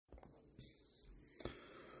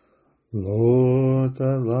Lord,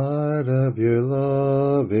 the light of your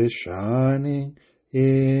love is shining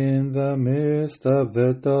in the midst of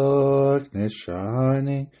the darkness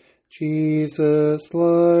shining. Jesus,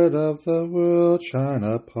 light of the world, shine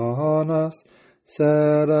upon us.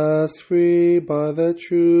 Set us free by the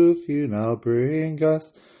truth you now bring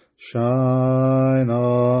us. Shine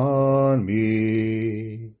on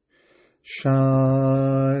me.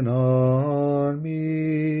 Shine on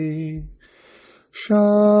me.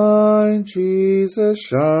 Shine, Jesus,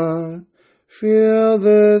 shine. Fill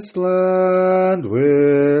this land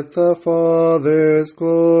with the Father's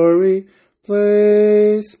glory.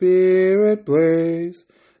 Blaze, Spirit, blaze.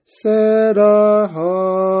 Set our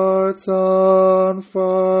hearts on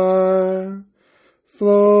fire.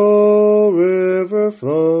 Flow, river,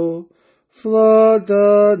 flow. Flood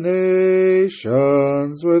the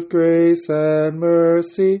nations with grace and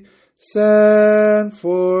mercy. Send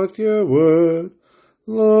forth your word,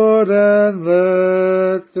 Lord, and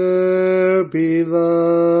let there be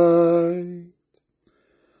light.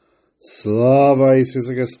 Slava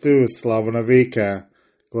Isusa Christus, Slava Navika.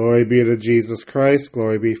 Glory be to Jesus Christ,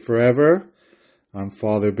 glory be forever. I'm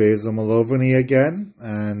Father Basil Malovany again,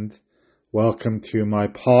 and welcome to my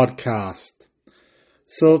podcast.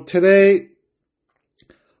 So today,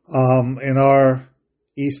 in our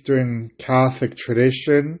Eastern Catholic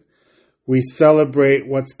tradition, we celebrate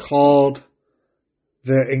what's called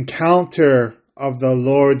the encounter of the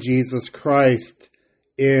Lord Jesus Christ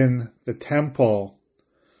in the temple.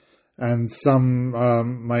 And some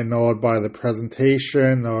might know it by the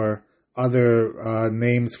presentation or other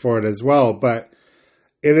names for it as well. But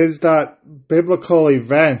it is that biblical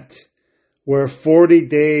event where 40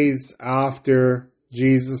 days after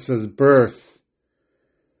Jesus' birth,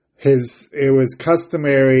 it was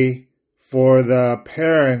customary for the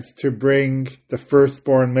parents to bring the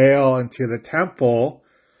firstborn male into the temple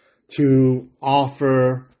to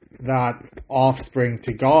offer that offspring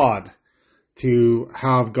to God, to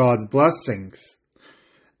have God's blessings.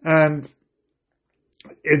 And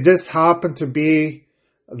this happened to be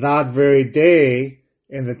that very day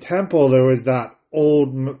in the temple. There was that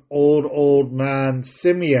old man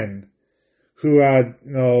Simeon who had,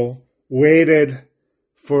 waited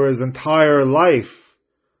for his entire life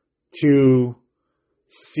to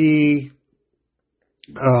see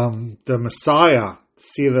the Messiah,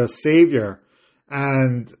 see the Savior.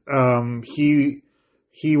 And he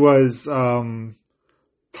was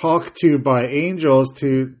talked to by angels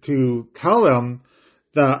to tell him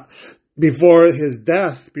that before his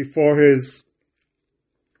death, before his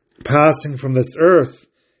passing from this earth,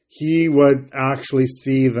 he would actually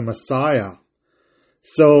see the Messiah.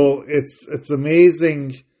 So it's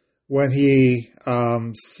amazing when he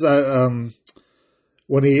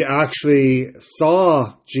actually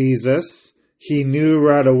saw Jesus, he knew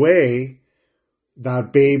right away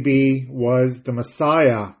that baby was the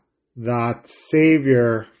Messiah, that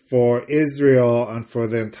Savior for Israel and for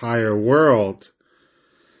the entire world.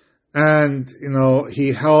 And,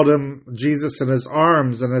 he held Jesus in his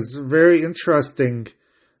arms, and it's very interesting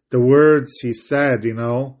the words he said,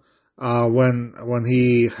 when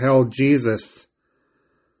he held Jesus.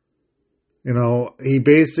 He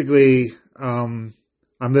basically, I'm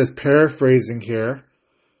just paraphrasing here.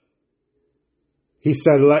 He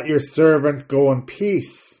said, "Let your servant go in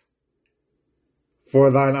peace, for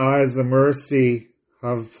thine eyes of mercy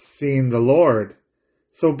have seen the Lord."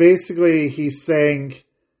 So basically he's saying,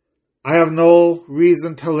 I have no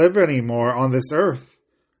reason to live anymore on this earth.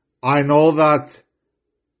 I know that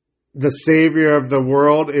the Savior of the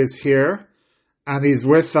world is here, and he's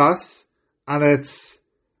with us, and I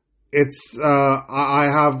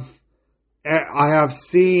have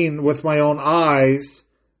seen with my own eyes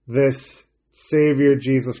this Savior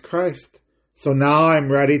Jesus Christ. So now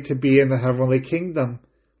I'm ready to be in the heavenly kingdom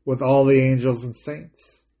with all the angels and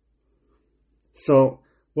saints. So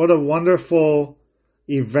what a wonderful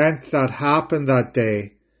event that happened that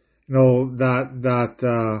day.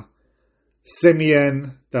 That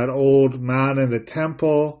Simeon, that old man in the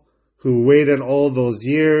temple who waited all those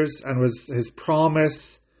years, and his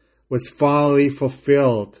promise was finally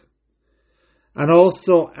fulfilled. And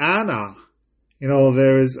also Anna, and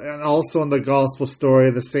also in the gospel story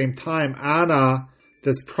at the same time, Anna,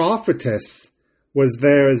 this prophetess, was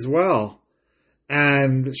there as well.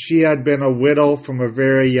 And she had been a widow from a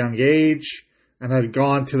very young age and had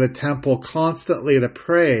gone to the temple constantly to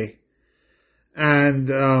pray. And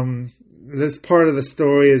this part of the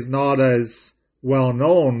story is not as well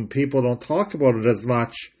known. People don't talk about it as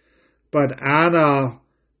much. But Anna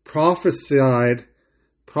prophesied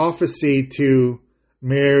to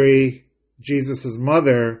Mary, Jesus'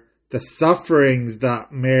 mother, the sufferings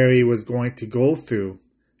that Mary was going to go through,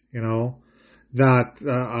 that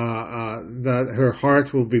her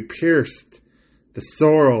heart will be pierced, the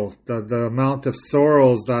sorrow, the amount of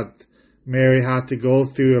sorrows that Mary had to go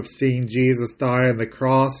through of seeing Jesus die on the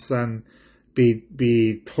cross and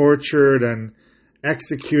be tortured and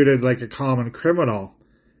executed like a common criminal.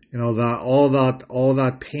 All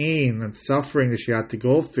that pain and suffering that she had to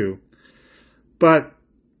go through. But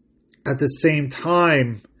at the same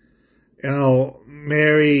time,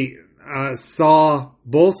 Mary saw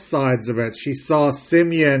both sides of it. She saw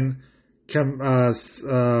Simeon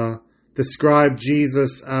describe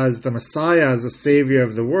Jesus as the Messiah, as the Savior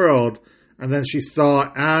of the world. And then she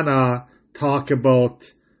saw Anna talk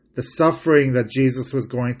about the suffering that Jesus was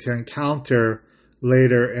going to encounter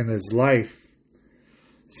later in his life.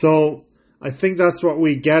 So I think that's what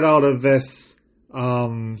we get out of this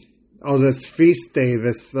feast day,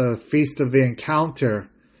 this Feast of the Encounter.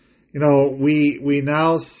 We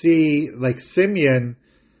now see, like Simeon,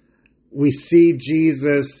 we see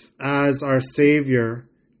Jesus as our Savior.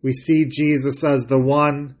 We see Jesus as the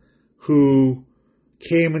one who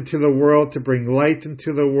came into the world to bring light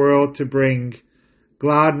into the world, to bring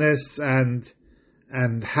gladness and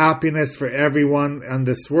happiness for everyone in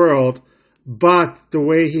this world. But the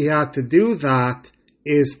way he had to do that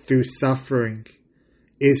is through suffering,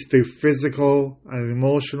 is through physical and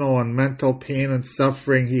emotional and mental pain and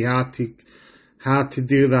suffering. He had to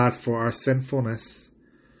do that for our sinfulness.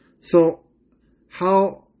 So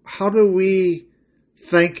how do we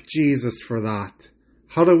thank Jesus for that?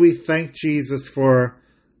 How do we thank Jesus for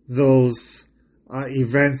those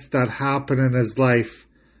events that happened in his life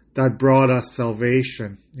that brought us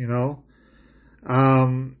salvation?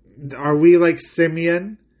 Are we like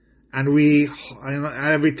Simeon, and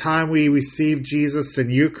every time we receive Jesus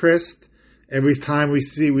in Eucharist, every time we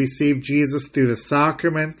receive Jesus through the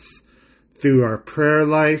sacraments, through our prayer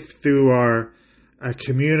life, through our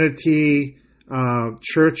community,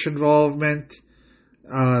 church involvement,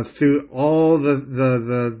 through all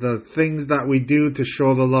the things that we do to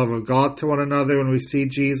show the love of God to one another when we see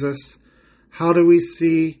Jesus? How do we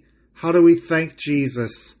thank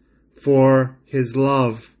Jesus for his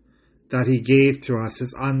love that he gave to us,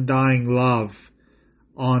 his undying love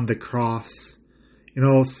on the cross?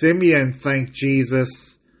 Simeon thanked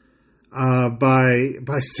Jesus by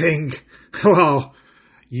saying, well,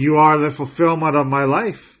 you are the fulfillment of my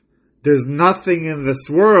life. There's nothing in this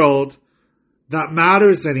world that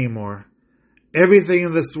matters anymore. Everything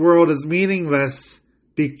in this world is meaningless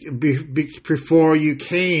before you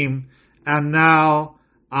came, and now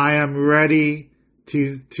I am ready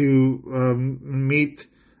to meet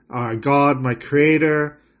God, my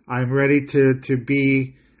Creator. I'm ready to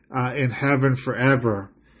be in heaven forever.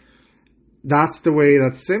 That's the way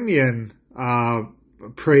that Simeon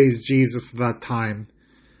praised Jesus at that time.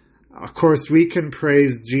 Of course, we can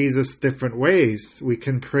praise Jesus different ways.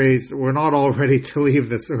 We're not all ready to leave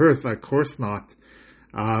this earth. Of course not.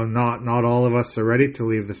 Not all of us are ready to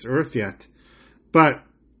leave this earth yet. But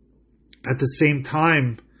at the same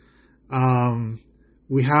time,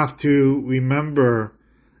 we have to remember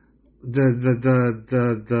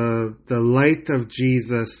the light of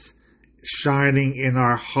Jesus shining in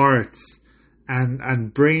our hearts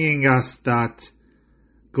and bringing us that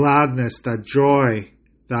gladness, that joy,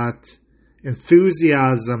 that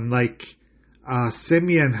enthusiasm like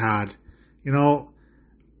Simeon had.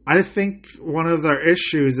 I think one of our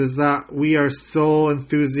issues is that we are so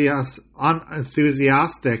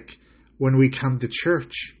unenthusiastic when we come to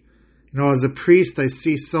church. As a priest, I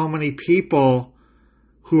see so many people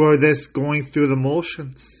who are going through the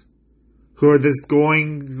motions, who are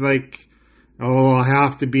going like, oh, I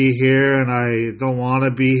have to be here and I don't want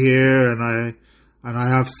to be here, and I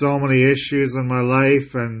have so many issues in my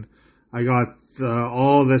life, and I got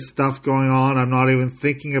all this stuff going on. I'm not even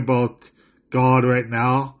thinking about God right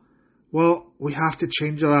now. Well, we have to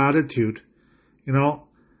change our attitude.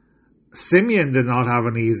 Simeon did not have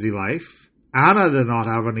an easy life. Anna did not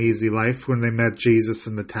have an easy life when they met Jesus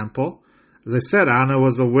in the temple. As I said, Anna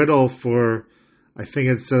was a widow for, I think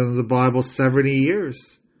it says in the Bible, 70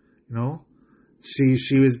 years.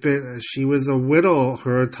 She was a widow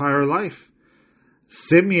her entire life.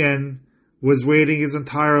 Simeon was waiting his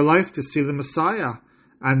entire life to see the Messiah.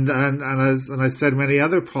 And as I said many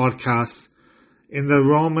other podcasts, in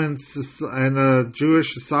the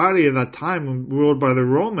Jewish society at that time, ruled by the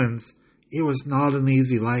Romans, it was not an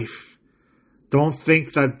easy life. Don't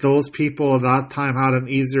think that those people at that time had an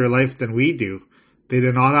easier life than we do. They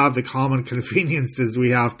did not have the common conveniences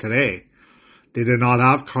we have today. They did not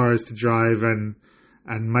have cars to drive and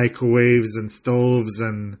microwaves and stoves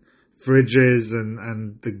and fridges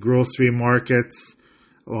and the grocery markets.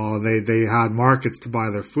 Well, they had markets to buy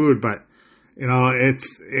their food, but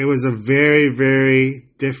it was a very, very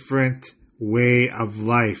different way of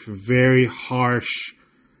life, very harsh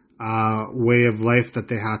way of life that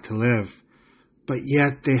they had to live. But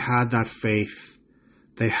yet they had that faith.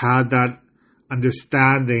 They had that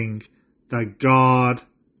understanding that God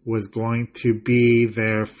was going to be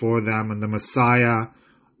there for them, and the Messiah,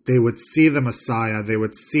 they would see the Messiah, they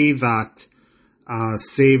would see that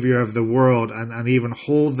Savior of the world, and even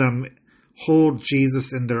hold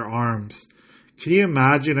Jesus in their arms. Can you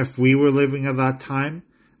imagine if we were living at that time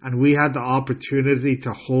and we had the opportunity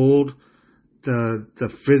to hold the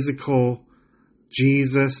physical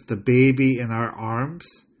Jesus, the baby, in our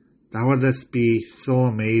arms? That would just be so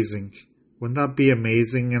amazing. Wouldn't that be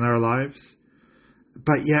amazing in our lives?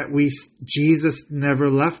 But yet Jesus never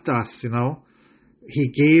left us, He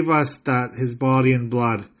gave us His body and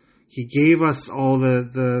blood. He gave us all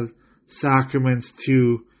the sacraments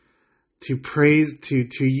to praise, to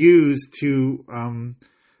use, to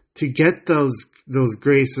get those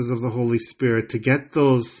graces of the Holy Spirit, to get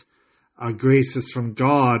those graces from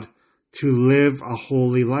God to live a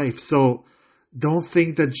holy life. So don't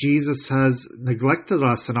think that Jesus has neglected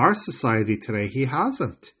us in our society today. He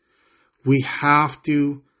hasn't. We have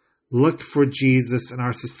to look for Jesus in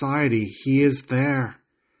our society. He is there.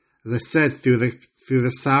 As I said, through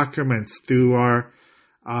the sacraments, through our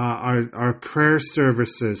prayer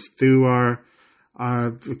services, through our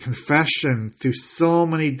confession, through so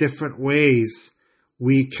many different ways,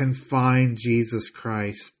 we can find Jesus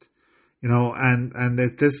Christ.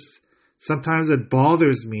 Sometimes it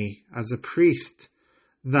bothers me as a priest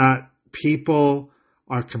that people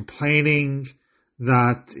are complaining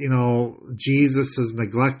that, Jesus has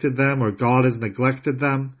neglected them or God has neglected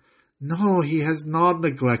them. No, He has not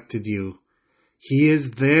neglected you. He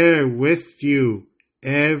is there with you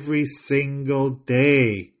every single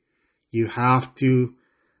day. You have to,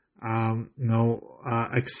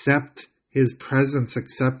 accept His presence,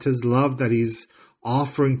 accept His love that He's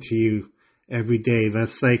offering to you every day.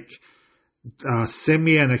 That's like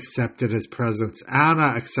Simeon accepted His presence.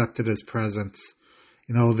 Anna accepted His presence.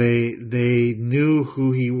 They knew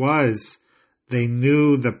who He was. They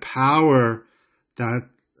knew the power that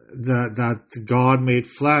God made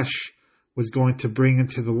flesh was going to bring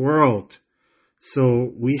into the world.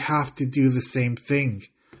 So we have to do the same thing.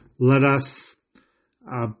 Let us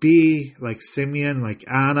be like Simeon, like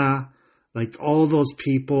Anna, like all those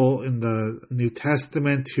people in the New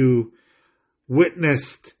Testament who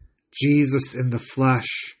witnessed Jesus in the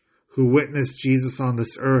flesh, who witnessed Jesus on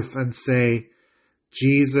this earth and say,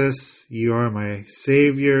 Jesus, you are my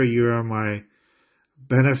Savior, you are my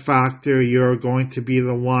benefactor, you are going to be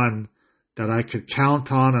the one that I could count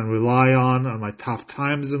on and rely on my tough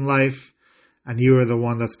times in life, and you are the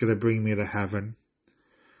one that's going to bring me to heaven.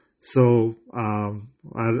 So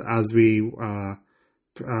as we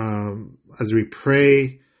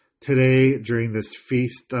pray today during this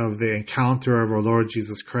feast of the encounter of our Lord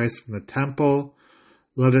Jesus Christ in the temple,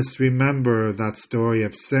 let us remember that story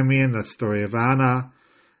of Simeon, that story of Anna,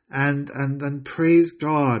 and praise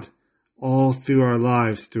God all through our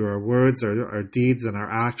lives, through our words, our deeds, and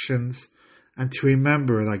our actions, and to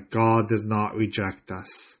remember that God does not reject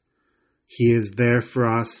us. He is there for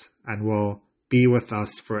us and will be with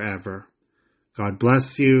us forever. God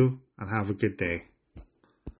bless you and have a good day.